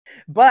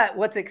But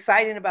what's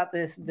exciting about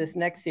this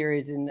next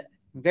series and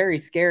very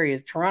scary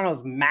is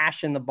Toronto's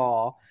mashing the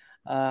ball.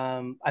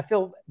 I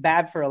feel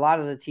bad for a lot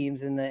of the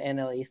teams in the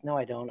NL East. No,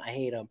 I don't. I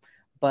hate them.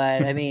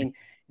 But I mean,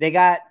 they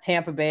got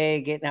Tampa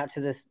Bay getting out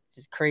to this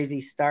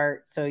crazy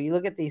start. So you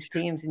look at these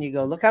teams and you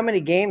go, look how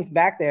many games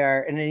back there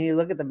are. And then you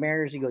look at the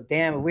Mariners, you go,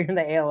 damn, if we're in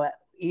the AL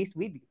East,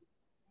 we'd be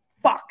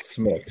fucked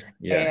Smoked.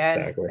 Yeah,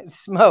 and exactly.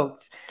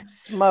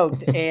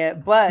 smoked.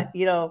 And but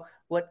you know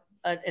what?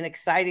 An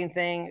exciting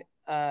thing.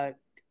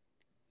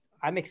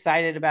 I'm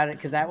excited about it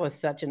because that was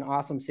such an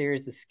awesome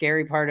series. The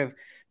scary part of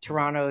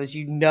Toronto is,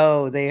 you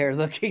know, they are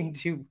looking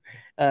to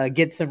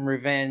get some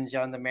revenge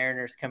on the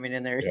Mariners coming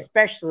in there, Yeah.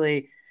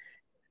 especially,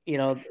 you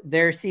know,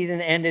 their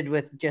season ended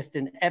with just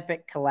an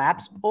epic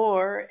collapse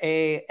or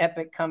a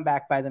epic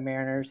comeback by the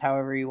Mariners,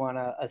 however you want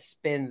to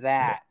spin Yeah.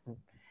 that.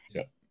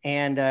 Yeah.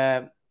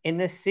 And in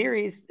this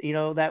series, you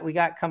know, that we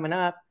got coming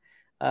up,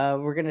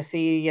 we're going to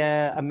see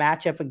a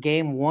matchup, a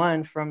game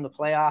one from the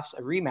playoffs,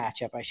 a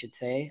rematchup, I should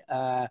say,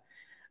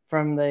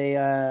 from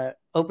the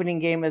opening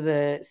game of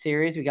the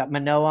series. We got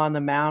Manoah on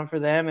the mound for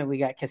them, and we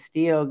got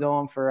Castillo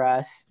going for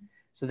us.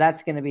 So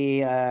that's going to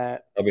be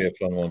That'll be a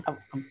fun one. a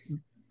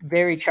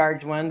very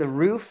charged one. The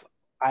roof,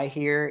 I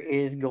hear,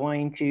 is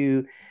going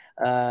to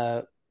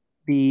uh,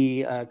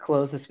 be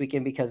closed this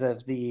weekend because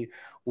of the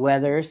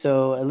weather.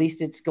 So at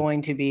least it's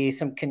going to be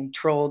some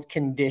controlled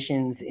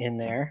conditions in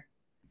there.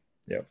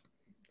 Yep.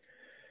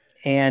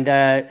 And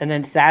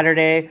then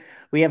Saturday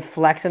we have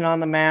Flexen on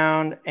the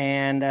mound,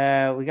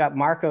 and we got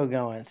Marco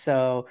going.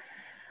 So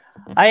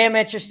I am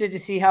interested to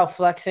see how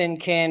Flexen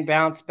can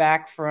bounce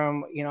back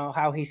from, you know,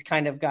 how he's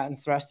kind of gotten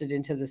thrusted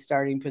into the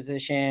starting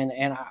position.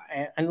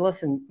 And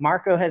listen,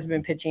 Marco has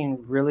been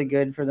pitching really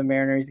good for the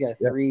Mariners. He's got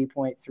Yeah.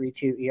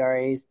 3.32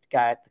 ERAs,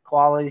 got the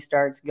quality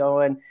starts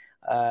going.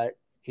 Uh,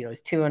 you know,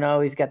 he's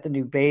 2-0. He's got the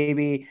new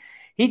baby.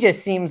 He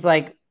just seems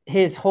like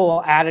his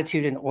whole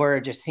attitude and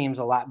aura just seems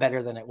a lot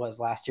better than it was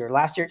last year.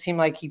 Last year, it seemed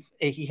like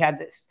he had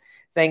this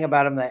thing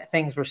about him that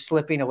things were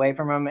slipping away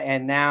from him,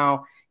 and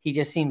now he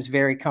just seems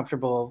very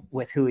comfortable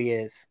with who he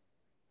is.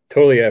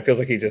 Totally. Yeah. It feels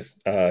like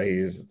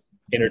he's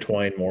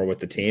intertwined more with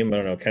the team. I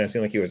don't know. Kind of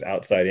seemed like he was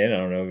outside in. I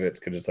don't know if it's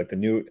because just like the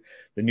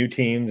new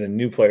teams and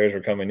new players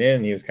were coming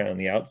in. He was kind of on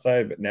the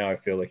outside, but now I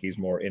feel like he's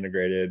more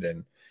integrated.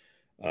 And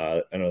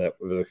I know that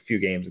was a few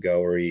games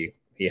ago where he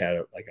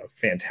had like a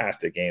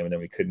fantastic game, and then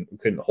we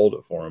couldn't hold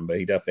it for him. But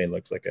he definitely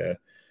looks like a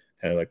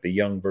kind of like the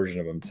young version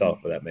of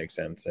himself, if that makes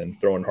sense, and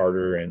throwing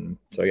harder. And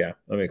so yeah,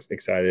 I'm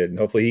excited, and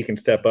hopefully he can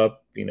step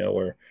up. You know,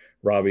 where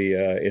Robbie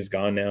is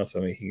gone now,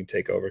 so he can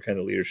take over kind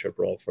of leadership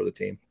role for the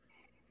team.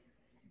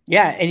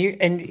 Yeah,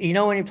 and you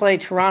know, when you play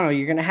Toronto,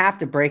 you're going to have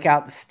to break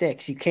out the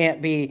sticks. You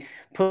can't be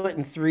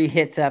putting 3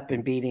 hits up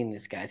and beating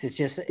these guys.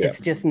 Yeah, It's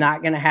just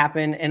not going to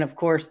happen. And of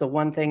course, the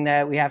one thing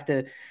that we have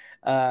to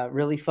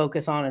really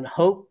focus on and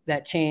hope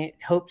that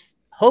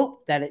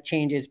it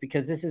changes,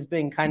 because this has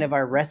been kind of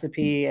our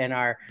recipe and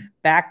our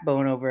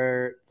backbone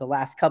over the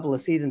last couple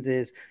of seasons,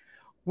 is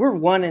we're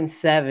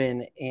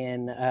 1-7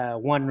 in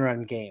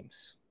one-run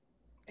games,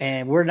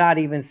 and we're not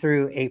even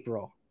through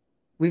April.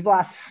 We've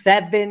lost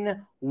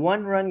 7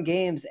 one-run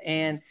games,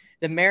 and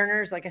the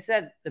Mariners, like I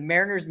said, the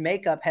Mariners'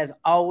 makeup has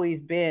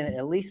always been,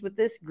 at least with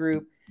this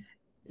group,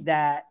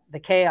 that the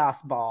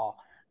chaos ball,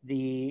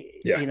 the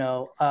yeah.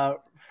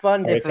 fun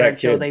Heart attack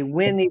differential. kid. They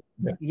win these.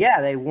 Yeah,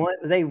 Yeah,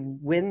 they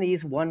win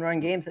these one-run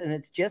games, and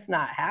it's just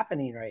not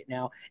happening right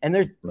now.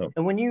 no,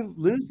 And when you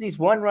lose these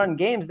one-run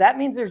games, that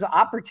means there's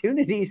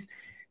opportunities.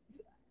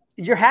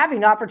 You're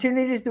having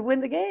opportunities to win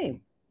the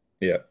game.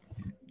 yeah,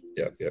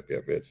 yep.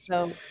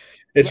 So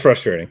It's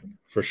frustrating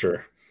for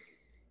sure.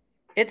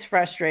 it's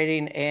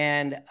frustrating,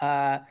 and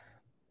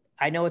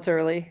I know it's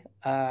early.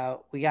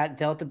 We got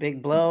dealt a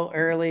big blow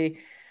early.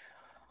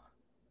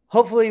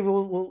 Hopefully,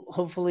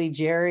 hopefully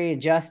Jerry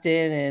and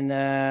Justin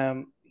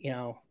and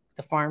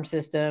the farm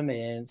system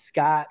and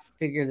Scott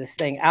figure this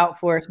thing out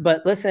for us.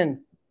 But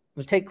listen,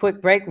 we'll take a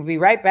quick break. We'll be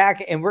right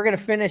back, and we're gonna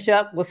finish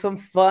up with some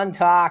fun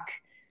talk.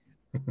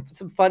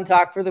 Some fun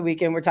talk for the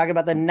weekend. We're talking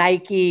about the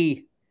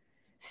Nike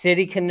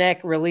City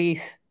Connect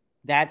release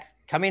that's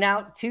coming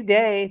out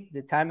today,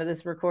 the time of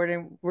this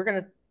recording. We're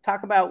going to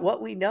talk about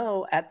what we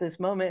know at this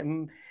moment,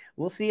 and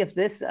we'll see if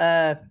this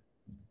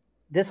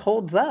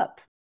holds up.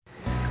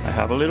 I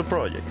have a little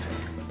project.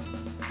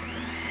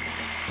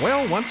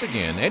 Well, once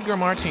again, Edgar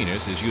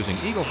Martinez is using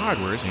Eagle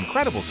Hardware's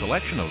incredible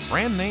selection of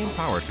brand name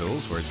power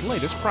tools for his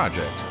latest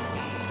project.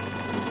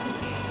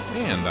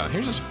 And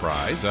here's a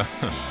surprise.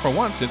 For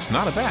once, it's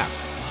not a bat.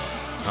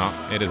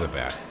 Oh, it is a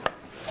bat.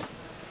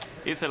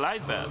 It's a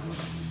light bat.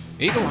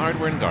 Eagle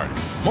Hardware and Garden.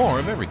 More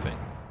of everything.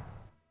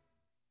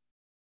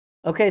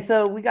 Okay,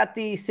 so we got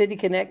the City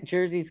Connect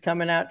jerseys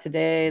coming out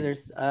today.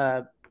 There's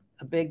a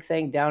big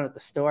thing down at the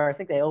store. I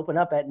think they open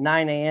up at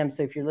 9 a.m.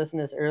 So if you're listening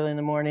to this early in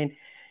the morning,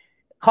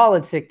 call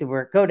it sick to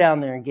work. Go down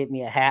there and get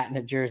me a hat and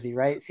a jersey,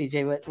 right?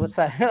 CJ, what's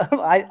that?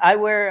 I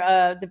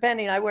wear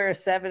depending. I wear a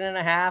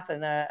 7.5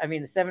 and a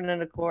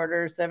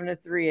 7.25, 7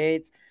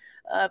 3/8,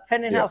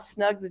 depending Yeah, how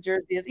snug the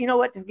jersey is. You know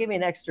what? Just give me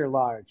an extra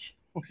large.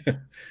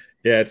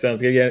 Yeah, it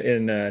sounds good. Yeah,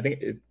 and I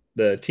think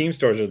the team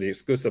stores are the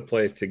exclusive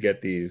place to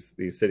get these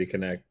City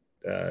Connect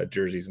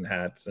jerseys and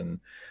hats and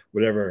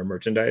whatever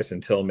merchandise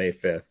until May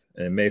 5th.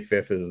 And May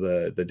 5th is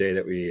the day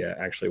that we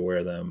actually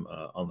wear them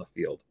on the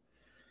field.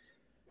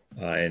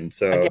 And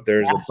so Against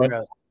there's the a bunch.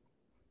 Astros.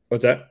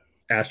 What's that?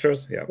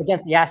 Astros? Yeah.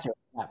 Against the Astros.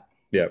 Yeah.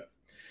 Yep.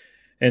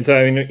 And so,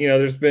 I mean,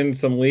 there's been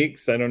some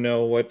leaks. I don't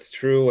know what's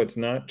true, what's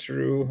not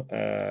true.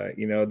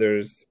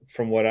 There's,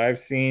 from what I've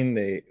seen,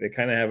 they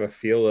kind of have a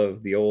feel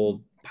of the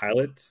old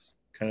Pilots,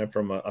 kind of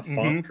from a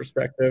font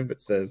perspective.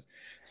 It says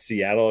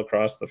Seattle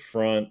across the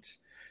front,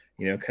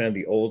 kind of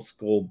the old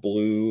school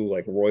blue,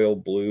 like royal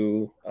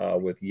blue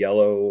with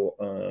yellow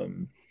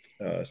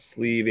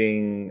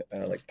sleeving,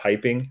 like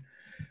piping.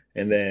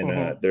 And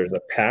then there's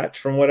a patch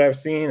from what I've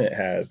seen. It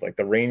has like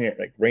the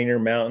Rainier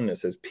Mountain. It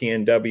says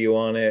PNW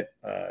on it.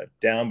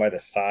 Down by the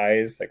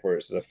size, like where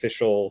it says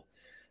official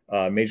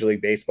Major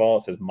League Baseball,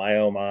 it says My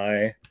Oh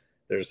My.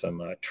 There's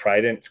some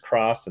tridents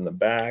crossed in the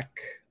back.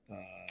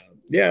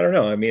 Yeah, I don't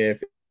know. I mean,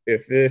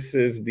 if this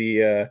is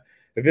the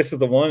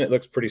one, it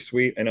looks pretty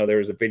sweet. I know there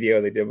was a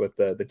video they did with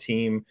the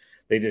team.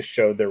 They just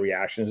showed their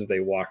reactions as they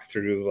walked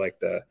through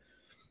like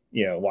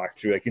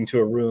into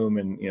a room,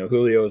 and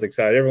Julio was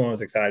excited, everyone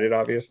was excited,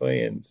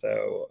 obviously, and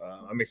so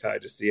I'm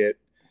excited to see it.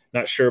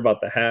 Not sure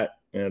about the hat.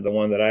 The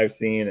one that I've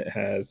seen, it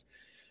has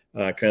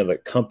kind of the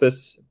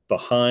compass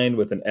behind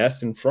with an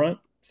S in front,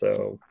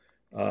 so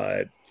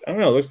I don't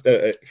know, it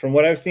looks from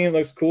what I've seen, it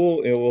looks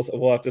cool.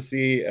 We'll have to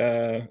see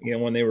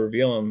when they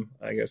reveal them,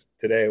 I guess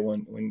today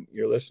when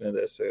you're listening to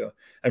this, so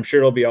I'm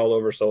sure it'll be all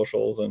over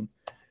socials.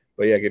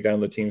 But yeah, get down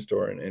to the team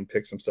store and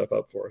pick some stuff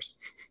up for us.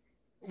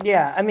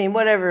 Yeah, I mean,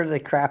 whatever the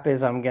crap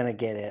is, I'm gonna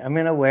get it. I'm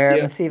gonna wear it. I'm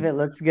gonna see if it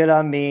looks good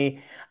on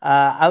me.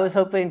 I was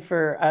hoping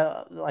for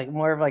like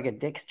more of like a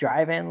Dick's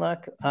Drive-In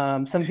look.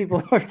 Some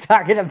people were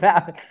talking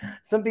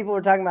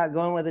about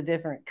going with a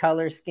different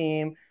color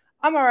scheme.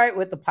 I'm all right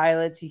with the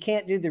Pilots. You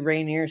can't do the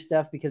Rainier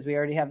stuff because we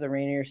already have the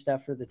Rainier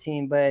stuff for the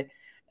team. But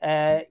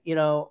I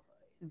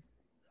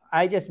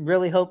just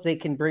really hope they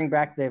can bring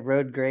back the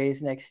Road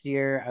Grays next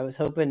year. I was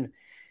hoping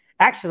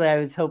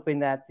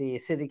that the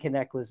City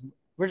Connect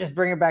we're just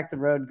bringing back the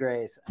Road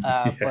Grays.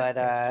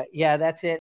 But yeah, that's it.